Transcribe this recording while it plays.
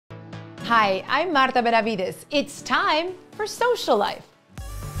Hi, I'm Marta Benavides. It's time for Socialife.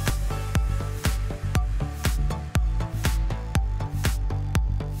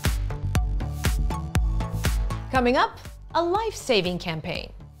 Coming up, a life-saving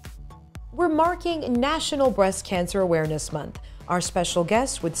campaign. We're marking National Breast Cancer Awareness Month. Our special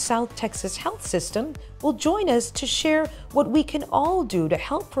guest with South Texas Health System will join us to share what we can all do to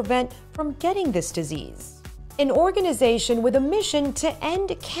help prevent from getting this disease. An organization with a mission to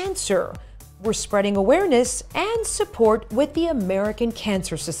end cancer. We're spreading awareness and support with the American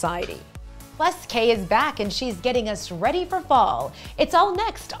Cancer Society. Plus, Kay is back and she's getting us ready for fall. It's all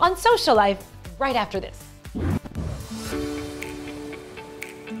next on Socialife, right after this.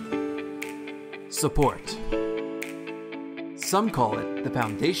 Support. Some call it the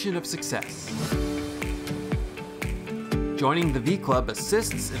foundation of success. Joining the V Club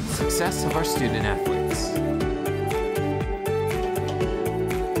assists in the success of our student athletes.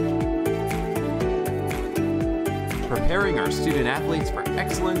 Preparing our student athletes for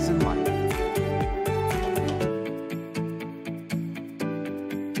excellence in life.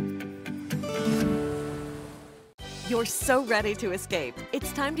 You're so ready to escape.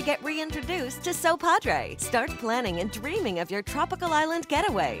 It's time to get reintroduced to So Padre. Start planning and dreaming of your tropical island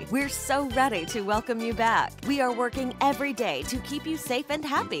getaway. We're so ready to welcome you back. We are working every day to keep you safe and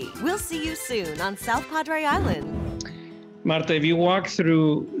happy. We'll see you soon on South Padre Island. Marta, if you walk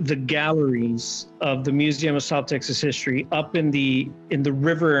through the galleries of the Museum of South Texas History, up in the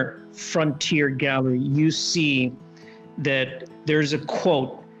River Frontier Gallery, you see that there's a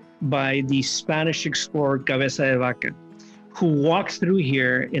quote by the Spanish explorer Cabeza de Vaca, who walked through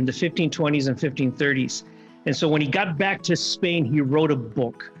here in the 1520s and 1530s. And so when he got back to Spain, he wrote a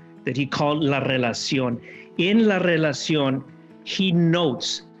book that he called La Relación. In La Relación, he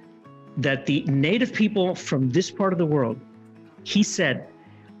notes that the native people from this part of the world, he said,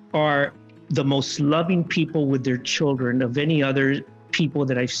 are the most loving people with their children of any other people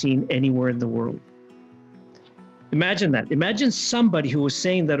that I've seen anywhere in the world. Imagine that. Imagine somebody who was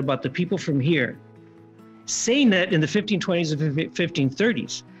saying that about the people from here, saying that in the 1520s and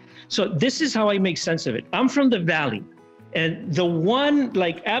 1530s. So this is how I make sense of it. I'm from the Valley, and the one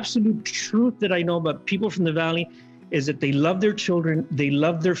absolute truth that I know about people from the Valley is that they love their children, they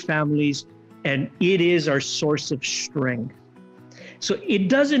love their families, and it is our source of strength. So it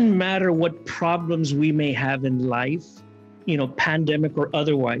doesn't matter what problems we may have in life, pandemic or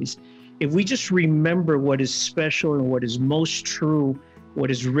otherwise. If we just remember what is special and what is most true, what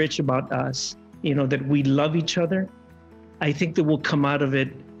is rich about us, that we love each other, I think that we'll come out of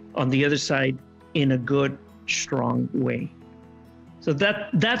it on the other side in a good, strong way. So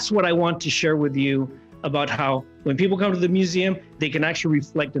that's what I want to share with you about how when people come to the museum, they can actually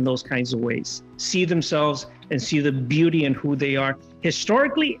reflect in those kinds of ways, see themselves and see the beauty in who they are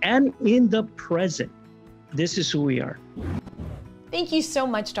historically and in the present. This is who we are. Thank you so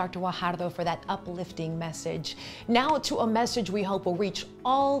much, Dr. Guajardo, for that uplifting message. Now to a message we hope will reach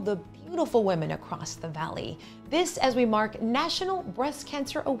all the beautiful women across the Valley. This as we mark National Breast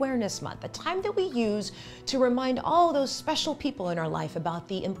Cancer Awareness Month, a time that we use to remind all those special people in our life about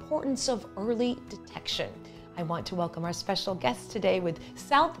the importance of early detection. I want to welcome our special guests today with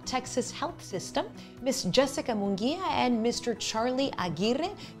South Texas Health System, Ms. Jessica Munguia and Mr. Charlie Aguirre.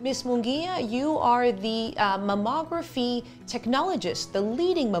 Ms. Munguia, you are the mammography technologist, the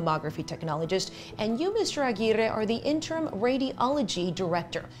leading mammography technologist, and you, Mr. Aguirre, are the Interim Radiology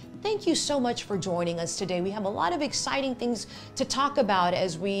Director. Thank you so much for joining us today. We have a lot of exciting things to talk about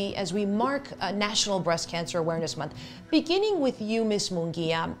as we mark National Breast Cancer Awareness Month. Beginning with you, Ms.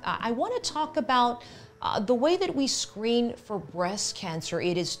 Munguia, I want to talk about the way that we screen for breast cancer.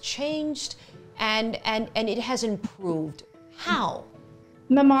 It has changed and it has improved. How?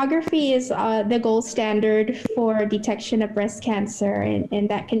 Mammography is the gold standard for detection of breast cancer, and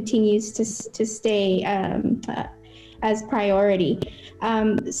that continues to stay as priority.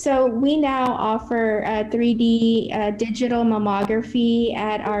 So we now offer 3D digital mammography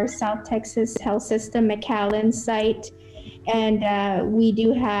at our South Texas Health System McAllen site, and we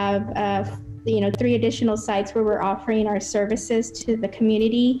do have 3 additional sites where we're offering our services to the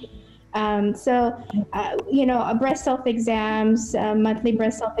community. Breast self-exams, monthly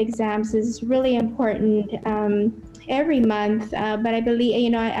breast self-exams is really important every month, but I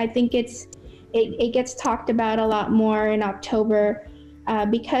believe, I think it gets talked about a lot more in October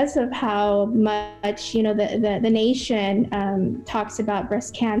because of how much, the nation talks about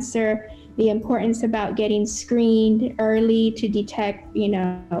breast cancer, the importance about getting screened early to detect,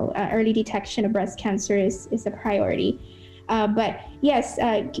 early detection of breast cancer is a priority. But yes,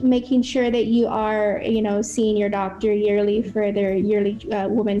 making sure that you are, seeing your doctor yearly for their yearly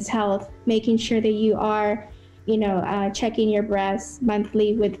women's health, making sure that you are, checking your breasts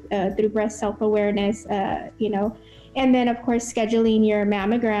monthly with through breast self-awareness, and then of course scheduling your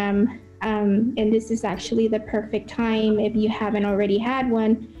mammogram. And this is actually the perfect time, if you haven't already had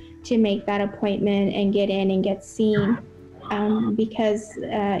one, to make that appointment and get in and get seen. Because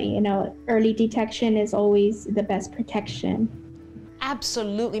early detection is always the best protection.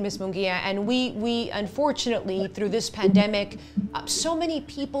 Absolutely, Ms. Munguia. And we unfortunately, through this pandemic, so many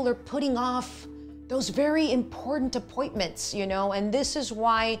people are putting off those very important appointments, and this is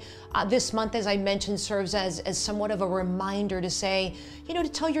why this month, as I mentioned, serves as somewhat of a reminder to say, to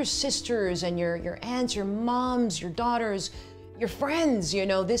tell your sisters and your aunts, your moms, your daughters, your friends,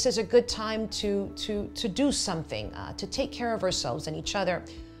 this is a good time to do something, to take care of ourselves and each other.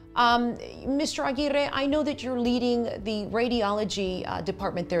 Mr. Aguirre, I know that you're leading the radiology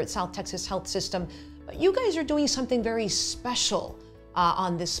department there at South Texas Health System, but you guys are doing something very special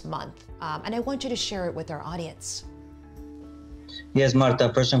on this month, and I want you to share it with our audience. Yes,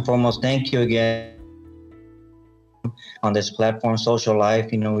 Marta, first and foremost, thank you again on this platform,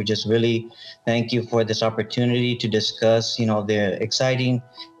 Socialife. We just really thank you for this opportunity to discuss, the exciting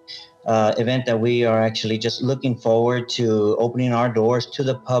event that we are actually just looking forward to opening our doors to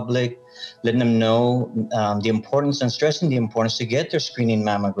the public, letting them know the importance and stressing the importance to get their screening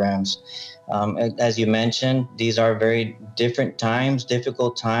mammograms. As you mentioned, these are very different times,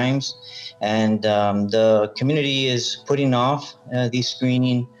 difficult times, and the community is putting off these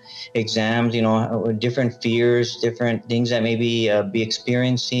screening exams, different fears, different things that maybe be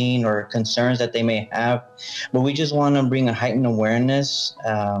experiencing or concerns that they may have. But we just want to bring a heightened awareness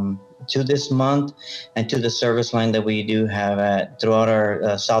to this month and to the service line that we do have throughout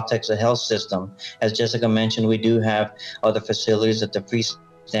our South Texas Health System. As Jessica mentioned, we do have other facilities at the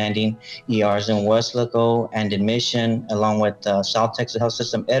freestanding ERs in Weslaco and in Mission, along with South Texas Health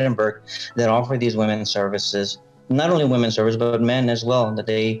System Edinburg, that offer these women's services. Not only women's service, but men as well, that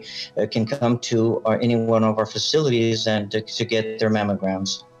they can come to any one of our facilities and to get their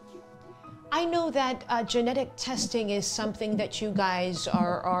mammograms. I know that genetic testing is something that you guys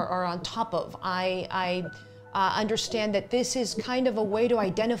are on top of. I understand that this is kind of a way to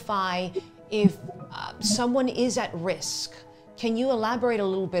identify if someone is at risk. Can you elaborate a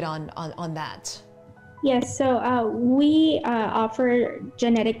little bit on that? Yes, so we offer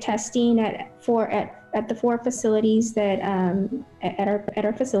genetic testing at the 4 facilities that at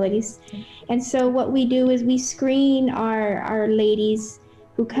our facilities, and so what we do is we screen our ladies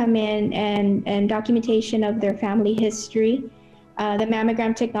who come in and documentation of their family history. The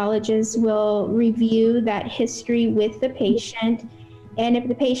mammogram technologist will review that history with the patient, and if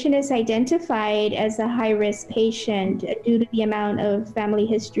the patient is identified as a high-risk patient due to the amount of family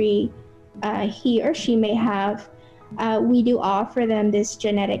history he or she may have, we do offer them this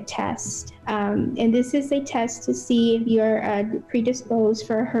genetic test. And this is a test to see if you're predisposed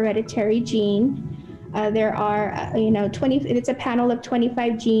for a hereditary gene. There are, it's a panel of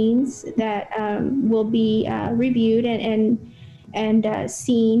 25 genes that will be reviewed and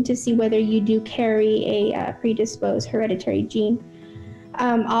seen to see whether you do carry a predisposed hereditary gene.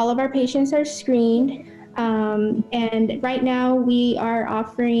 All of our patients are screened. And right now we are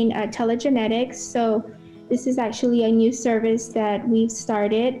offering telegenetics. So this is actually a new service that we've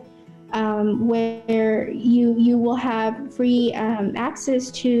started, where you will have free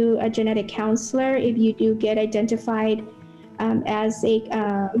access to a genetic counselor if you do get identified as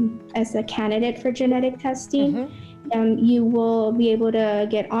a candidate for genetic testing. You will be able to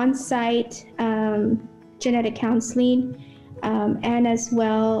get on-site genetic counseling. And as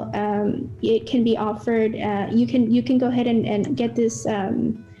well, it can be offered. You can go ahead and get this.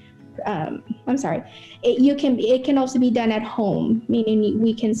 I'm sorry. It can also be done at home, meaning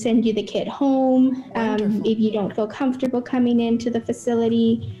we can send you the kit home if you don't feel comfortable coming into the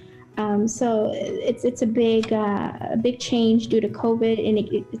facility. So it's a big change due to COVID, and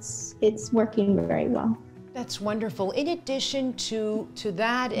it's working very well. That's wonderful. In addition to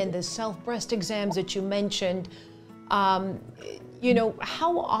that and the self-breast exams that you mentioned,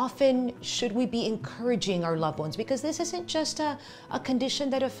 how often should we be encouraging our loved ones? Because this isn't just a condition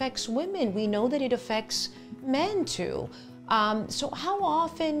that affects women. We know that it affects men too. So how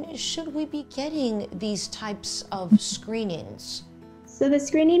often should we be getting these types of screenings? So the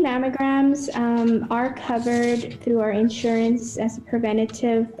screening mammograms are covered through our insurance as a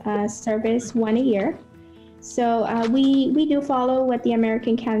preventative service, 1 a year. So we do follow what the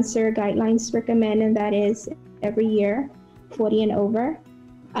American Cancer Guidelines recommend, and that is every year, 40 and over.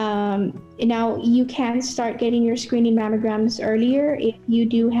 Now, you can start getting your screening mammograms earlier if you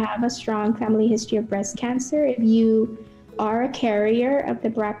do have a strong family history of breast cancer. If you are a carrier of the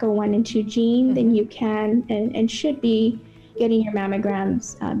BRCA1 and 2 gene, then you can and should be getting your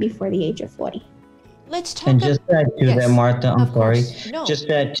mammograms before the age of 40. Let's talk. And just to add to that, Martha, I'm sorry. No. Just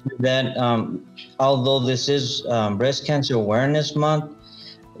to add to that, although this is Breast Cancer Awareness Month,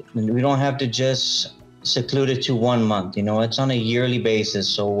 we don't have to just seclude it to 1 month. You know, it's on a yearly basis.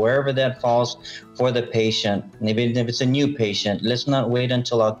 So wherever that falls for the patient, maybe if it's a new patient, let's not wait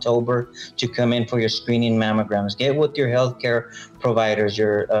until October to come in for your screening mammograms. Get with your healthcare providers,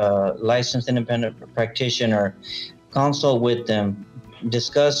 your licensed independent practitioner, consult with them,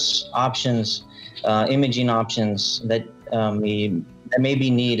 discuss options, imaging options that may be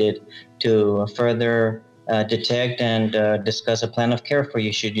needed to further detect and discuss a plan of care for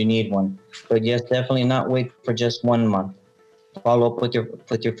you should you need one. But yes, definitely not wait for just 1 month. Follow up with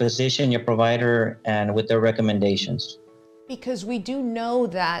your physician, your provider, and with their recommendations. Because we do know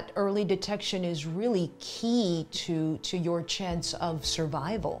that early detection is really key to your chance of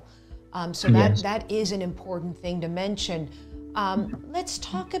survival. So that is an important thing to mention. Let's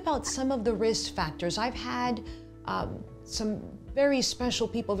talk about some of the risk factors. I've had some very special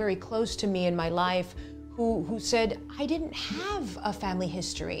people very close to me in my life who said, I didn't have a family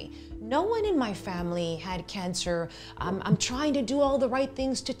history. No one in my family had cancer. I'm trying to do all the right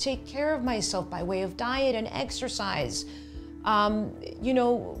things to take care of myself by way of diet and exercise. You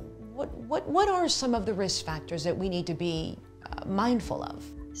know, what are some of the risk factors that we need to be mindful of?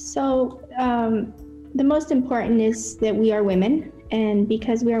 So the most important is that we are women. And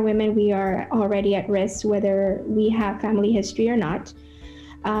because we are women, we are already at risk, whether we have family history or not.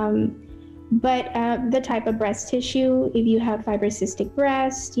 But the type of breast tissue, if you have fibrocystic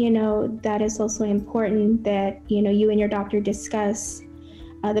breast, you know, that is also important that, you know, you and your doctor discuss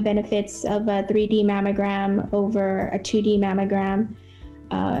the benefits of a 3D mammogram over a 2D mammogram.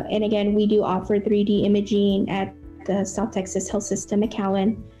 And again, we do offer 3D imaging at the South Texas Health System,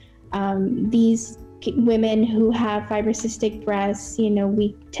 McAllen. These women who have fibrocystic breasts, you know,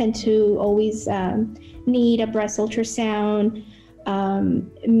 we tend to always need a breast ultrasound,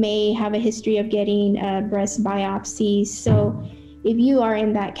 may have a history of getting breast biopsies. So if you are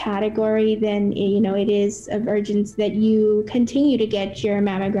in that category, then, you know, it is of urgence that you continue to get your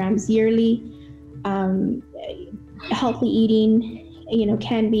mammograms yearly. Healthy eating, you know,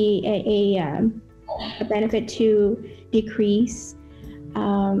 can be a benefit to decrease.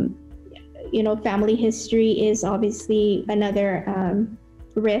 You know, family history is obviously another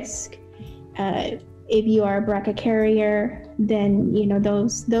risk. If you are a BRCA carrier, then, you know,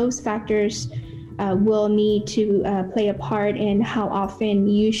 those factors will need to play a part in how often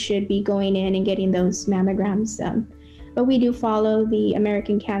you should be going in and getting those mammograms. But we do follow the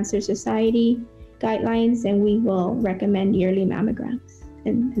American Cancer Society guidelines, and we will recommend yearly mammograms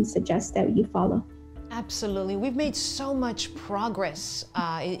and suggest that you follow. Absolutely. We've made so much progress.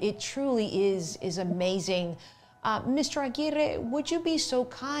 It truly is amazing. Mr. Aguirre, would you be so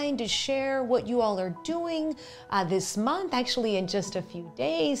kind to share what you all are doing this month, actually in just a few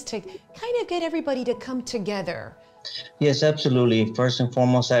days, to kind of get everybody to come together? Yes, absolutely. First and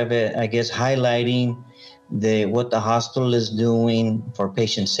foremost, I guess highlighting what the hospital is doing for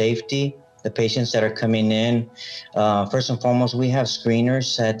patient safety. The patients that are coming in, first and foremost, we have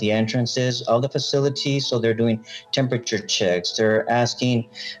screeners at the entrances of the facility. So they're doing temperature checks. They're asking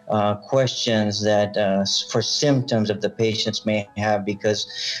questions that for symptoms that the patients may have, because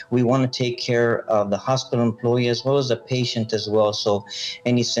we want to take care of the hospital employee as well as the patient as well. So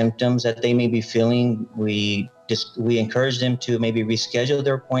any symptoms that they may be feeling, we encourage them to maybe reschedule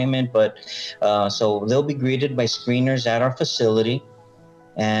their appointment. But so they'll be greeted by screeners at our facility.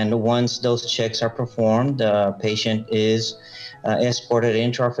 And once those checks are performed, the patient is escorted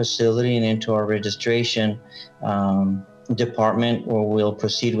into our facility and into our registration department, where we'll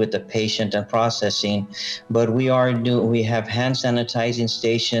proceed with the patient and processing. But we have hand sanitizing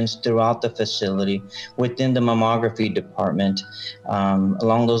stations throughout the facility within the mammography department.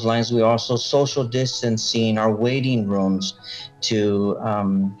 Along those lines, we also social distancing our waiting rooms to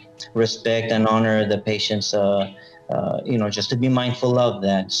respect and honor the patient's you know, just to be mindful of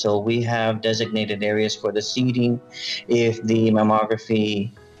that. So we have designated areas for the seating. If the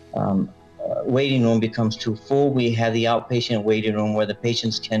mammography waiting room becomes too full, we have the outpatient waiting room where the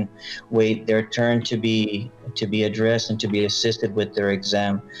patients can wait their turn to be addressed and to be assisted with their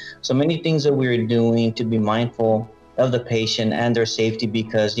exam. So many things that we're doing to be mindful of the patient and their safety,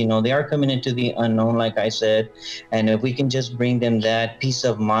 because, you know, they are coming into the unknown, like I said. And if we can just bring them that peace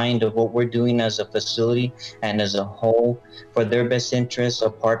of mind of what we're doing as a facility and as a whole for their best interests,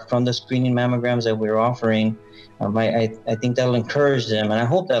 apart from the screening mammograms that we're offering, I think that'll encourage them, and I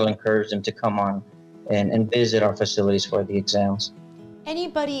hope that'll encourage them to come on and visit our facilities for the exams.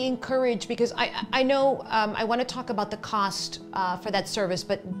 Anybody encouraged, because I know I want to talk about the cost for that service,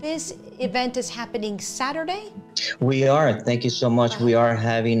 but this event is happening Saturday? We are. Thank you so much. We are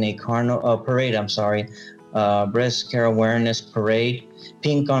having a breast care awareness parade.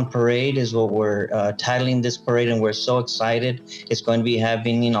 Pink on Parade is what we're titling this parade, and we're so excited. It's going to be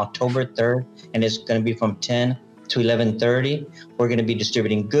happening October 3rd, and it's going to be from 10 to 11:30. We're going to be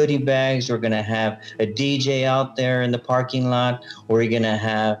distributing goodie bags. We're going to have a DJ out there in the parking lot. We're going to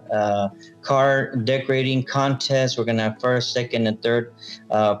have car decorating contests. We're going to have first, second, and third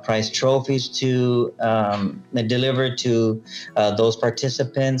prize trophies to deliver to those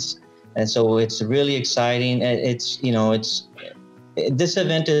participants. And so it's really exciting. This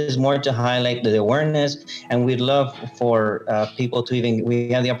event is more to highlight the awareness, and we'd love for people to we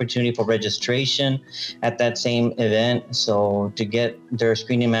have the opportunity for registration at that same event. So to get their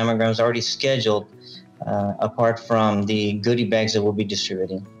screening mammograms already scheduled, apart from the goodie bags that we'll be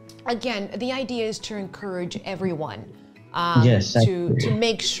distributing. Again, the idea is to encourage everyone yes, to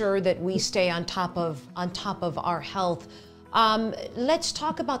make sure that we stay on top of our health. Let's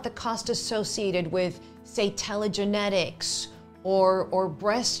talk about the cost associated with, say, telegenetics or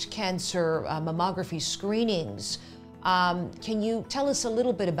breast cancer mammography screenings. Can you tell us a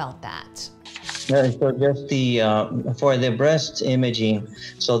little bit about that? So just for the breast imaging,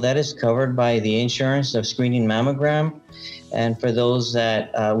 so that is covered by the insurance of screening mammogram. And for those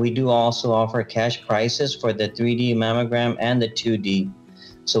that we do also offer cash prices for the 3D mammogram and the 2D.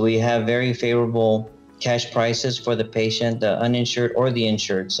 So we have very favorable cash prices for the patient, the uninsured or the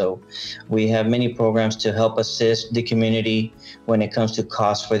insured. So we have many programs to help assist the community when it comes to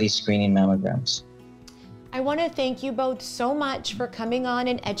costs for these screening mammograms. I want to thank you both so much for coming on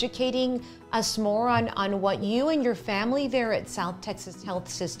and educating us more on what you and your family there at South Texas Health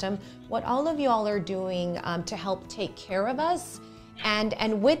System, what all of y'all are doing to help take care of us.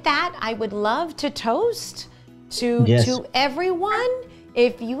 And with that, I would love to toast to everyone.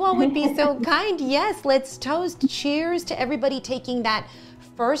 If you all would be so kind, yes, let's toast. Cheers to everybody taking that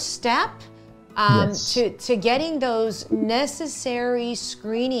first step to getting those necessary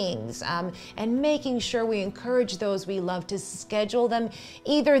screenings and making sure we encourage those we love to schedule them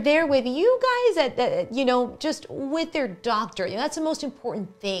either there with you guys at just with their doctor. That's the most important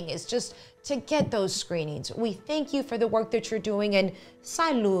thing, is just to get those screenings. We thank you for the work that you're doing, and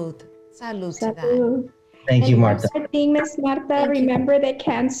salud to that. Thank you, Marta. One thing, Ms. Marta, remember that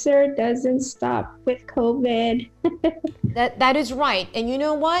cancer doesn't stop with COVID. That is right. And you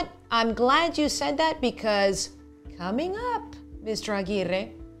know what? I'm glad you said that, because coming up, Mr.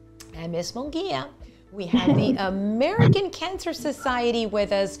 Aguirre and Ms. Munguia, we have the American Cancer Society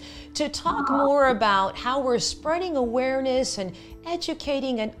with us to talk more about how we're spreading awareness and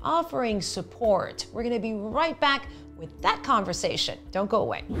educating and offering support. We're going to be right back with that conversation. Don't go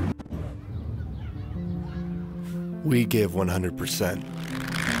away. We give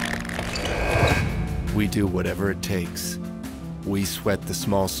 100%. We do whatever it takes. We sweat the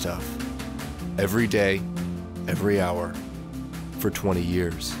small stuff. Every day, every hour, for 20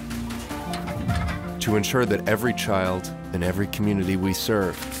 years. To ensure that every child in every community we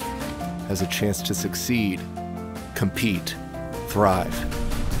serve has a chance to succeed, compete, thrive.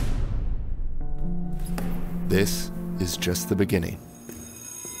 This is just the beginning.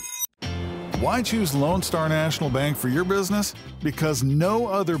 Why choose Lone Star National Bank for your business? Because no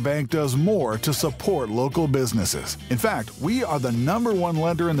other bank does more to support local businesses. In fact, we are the #1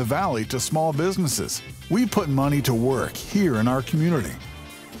 lender in the Valley to small businesses. We put money to work here in our community.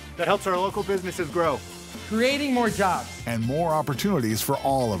 That helps our local businesses grow, creating more jobs and more opportunities for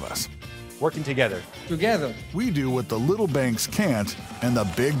all of us. Working together. Together. We do what the little banks can't and the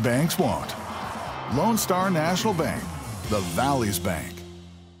big banks won't. Lone Star National Bank, the Valley's bank.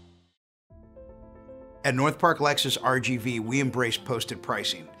 At North Park Lexus RGV, we embrace posted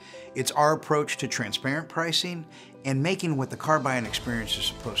pricing. It's our approach to transparent pricing and making what the car buying experience is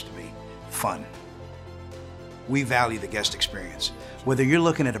supposed to be, fun. We value the guest experience. Whether you're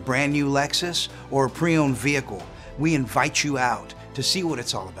looking at a brand new Lexus or a pre-owned vehicle, we invite you out to see what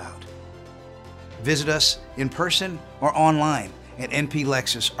it's all about. Visit us in person or online at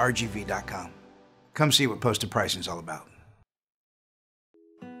nplexusrgv.com. Come see what posted pricing is all about.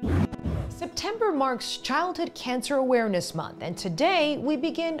 September marks Childhood Cancer Awareness Month, and today we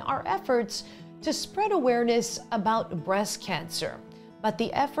begin our efforts to spread awareness about breast cancer. But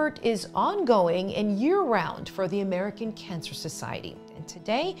the effort is ongoing and year-round for the American Cancer Society. And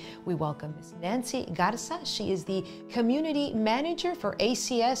today, we welcome Ms. Nancy Garza. She is the Community Manager for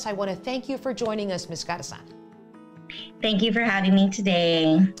ACS. I want to thank you for joining us, Ms. Garza. Thank you for having me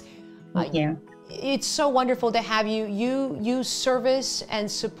today. Thank you. It's so wonderful to have you. You service and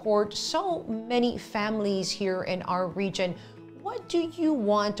support so many families here in our region. What do you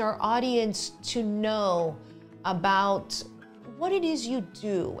want our audience to know about what it is you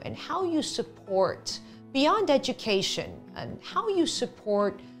do and how you support, beyond education, and how you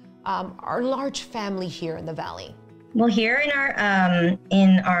support our large family here in the Valley? Well, here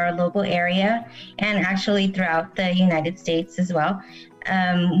in our local area, and actually throughout the United States as well,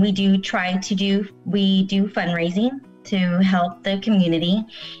 we do fundraising to help the community.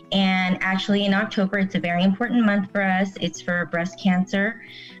 And actually in October, it's a very important month for us. It's for breast cancer,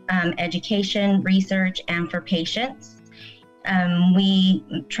 education, research, and for patients. We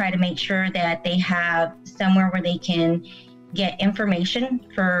try to make sure that they have somewhere where they can get information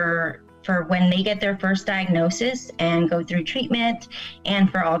for when they get their first diagnosis and go through treatment,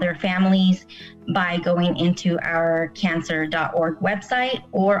 and for all their families by going into our cancer.org website,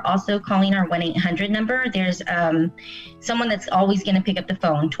 or also calling our 1-800 number. There's someone that's always going to pick up the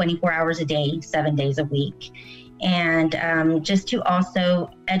phone 24 hours a day, 7 days a week. And just to also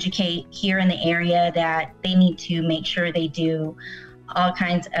educate here in the area that they need to make sure they do all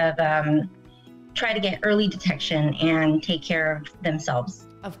kinds of, try to get early detection and take care of themselves.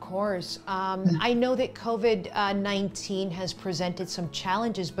 Of course. I know that COVID-19 has presented some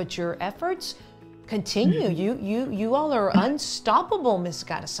challenges, but your efforts continue. You all are unstoppable, Ms.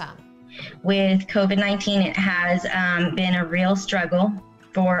 Garza. With COVID-19, it has been a real struggle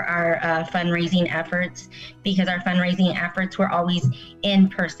for our fundraising efforts, because our fundraising efforts were always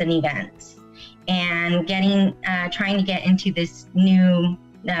in-person events, and trying to get into this new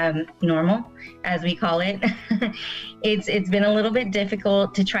normal, as we call it. It's been a little bit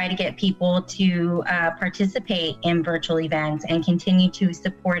difficult to try to get people to participate in virtual events and continue to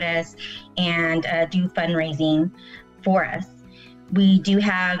support us and do fundraising for us. We do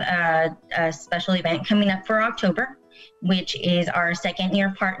have a special event coming up for October, which is our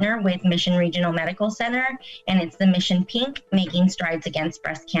second-year partner with Mission Regional Medical Center, and it's the Mission Pink Making Strides Against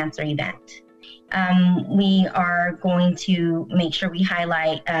Breast Cancer event. We are going to make sure we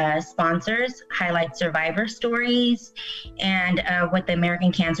highlight sponsors, highlight survivor stories, and what the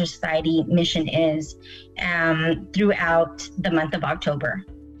American Cancer Society mission is throughout the month of October.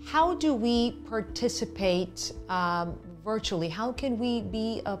 How do we participate virtually? How can we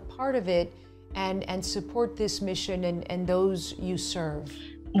be a part of it and support this mission and those you serve?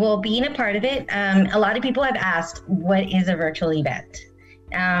 Well, being a part of it, a lot of people have asked, what is a virtual event?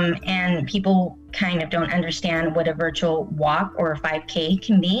 And people kind of don't understand what a virtual walk or a 5K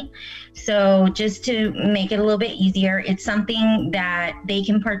can be. So just to make it a little bit easier, it's something that they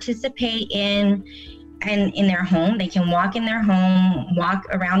can participate in their home. They can walk in their home, walk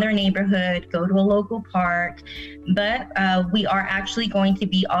around their neighborhood, go to a local park. But we are actually going to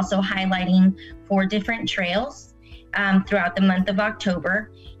be also highlighting 4 different trails throughout the month of October.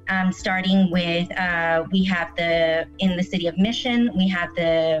 Starting with, we have in the city of Mission, we have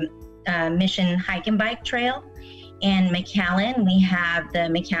the Mission Hike and Bike Trail. In McAllen, we have the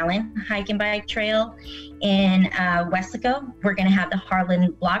McAllen Hike and Bike Trail. In Weslaco, we're going to have the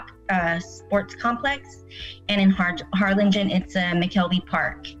Harlan Block Sports Complex. And in Harlingen, it's McKelvey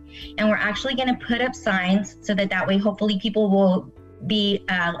Park. And we're actually going to put up signs so that way hopefully people will be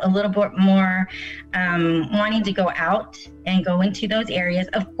a little bit more wanting to go out and go into those areas.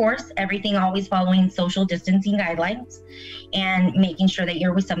 Of course, everything always following social distancing guidelines, and making sure that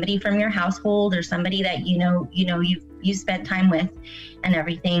you're with somebody from your household or somebody that you spent time with and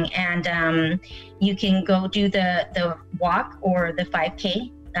everything. And you can go do the walk or the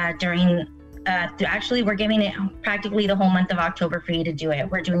 5K during actually, we're giving it practically the whole month of October for you to do it.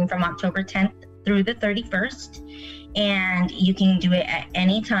 We're doing from October 10th through the 31st. And you can do it at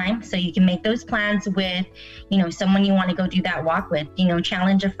any time. So you can make those plans with, someone you want to go do that walk with,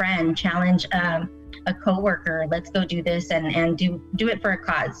 challenge a friend, challenge a coworker. Let's go do this and do it for a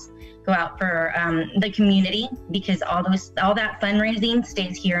cause. Go out for the community, because all that fundraising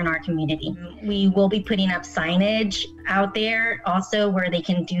stays here in our community. We will be putting up signage out there also where they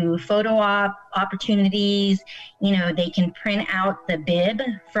can do photo opportunities. They can print out the bib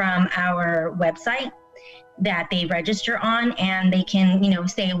from our website that they register on, and they can,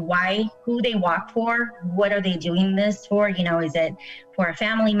 say who they walk for, what are they doing this for? Is it for a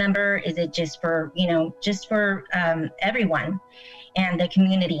family member? Is it just for, everyone and the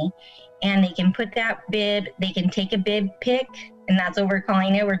community? and they can put that bib, they can take a bib pic, and that's what we're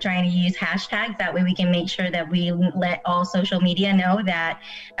calling it. We're trying to use hashtags. That way we can make sure that we let all social media know that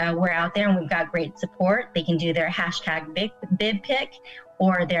we're out there and we've got great support. They can do their hashtag bib pic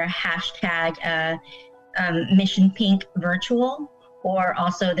or their hashtag Mission Pink Virtual, or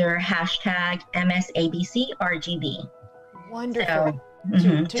also their hashtag MSABC RGV. Wonderful. So,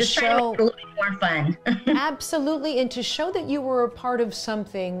 to just show trying to make it a little bit more fun. Absolutely, and to show that you were a part of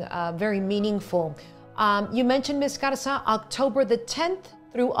something very meaningful. You mentioned, Ms. Garza, October the 10th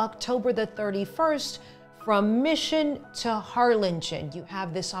through October the 31st, from Mission to Harlingen. You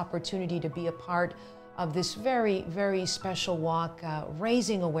have this opportunity to be a part of this very, very special walk,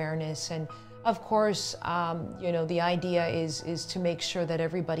 raising awareness. And of course, you know, the idea is to make sure that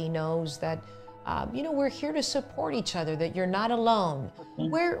everybody knows that you know, we're here to support each other, that you're not alone.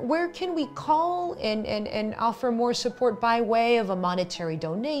 Where can we call and offer more support by way of a monetary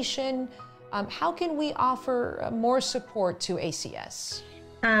donation? How can we offer more support to ACS?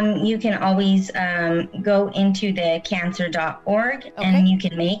 You can always go into the cancer.org and you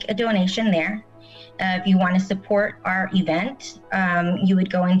can make a donation there. If you want to support our event, you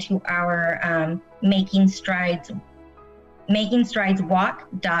would go into our Making Strides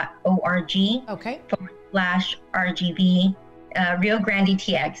walk.org /RGV Rio Grande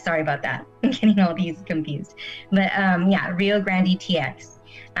TX. Sorry about that. I'm getting all these confused. But yeah, Rio Grande TX.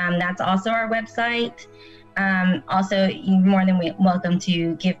 That's also our website. Also, you're more than welcome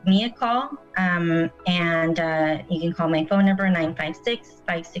to give me a call. And you can call my phone number,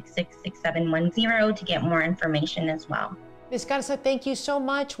 956-566-6710, to get more information as well. Ms. Garza, thank you so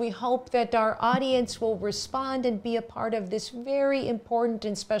much. We hope that our audience will respond and be a part of this very important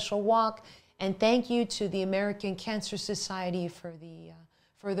and special walk. And thank you to the American Cancer Society for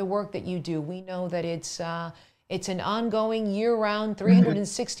the work that you do. We know that it's an ongoing, year-round,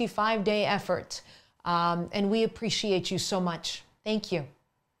 365-day effort. And we appreciate you so much. Thank you.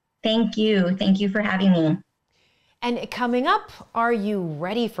 Thank you. Thank you for having me. And coming up, are you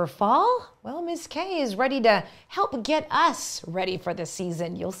ready for fall? Well, Ms. K is ready to help get us ready for the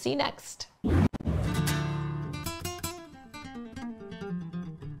season. You'll see next.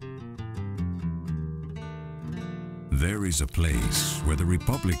 There is a place where the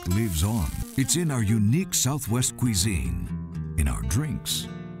Republic lives on. It's in our unique Southwest cuisine, in our drinks,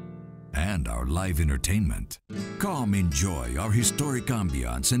 and our live entertainment. Come enjoy our historic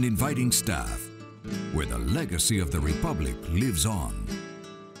ambiance and inviting staff, where the legacy of the Republic lives on.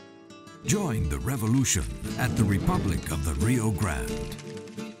 Join the revolution at the Republic of the Rio Grande.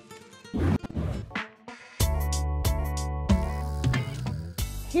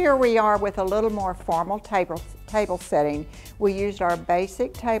 Here we are with a little more formal table setting. We used our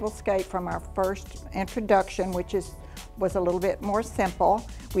basic tablescape from our first introduction, which was a little bit more simple.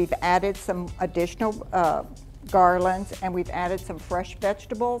 We've added some additional garlands, and we've added some fresh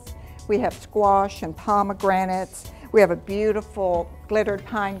vegetables. We have squash and pomegranates. We have a beautiful glittered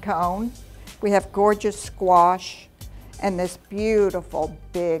pine cone. We have gorgeous squash and this beautiful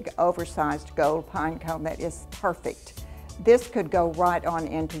big oversized gold pine cone that is perfect. This could go right on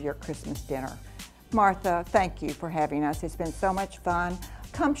into your Christmas dinner. Martha, thank you for having us. It's been so much fun.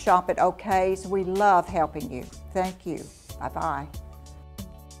 Come shop at OK's. We love helping you. Thank you. Bye-bye.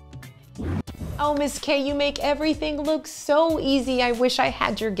 Oh, Ms. K, you make everything look so easy. I wish I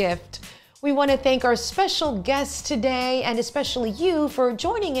had your gift. We want to thank our special guests today, and especially you for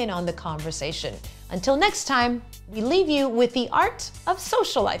joining in on the conversation. Until next time, we leave you with the art of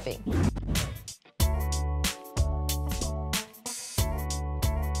socializing.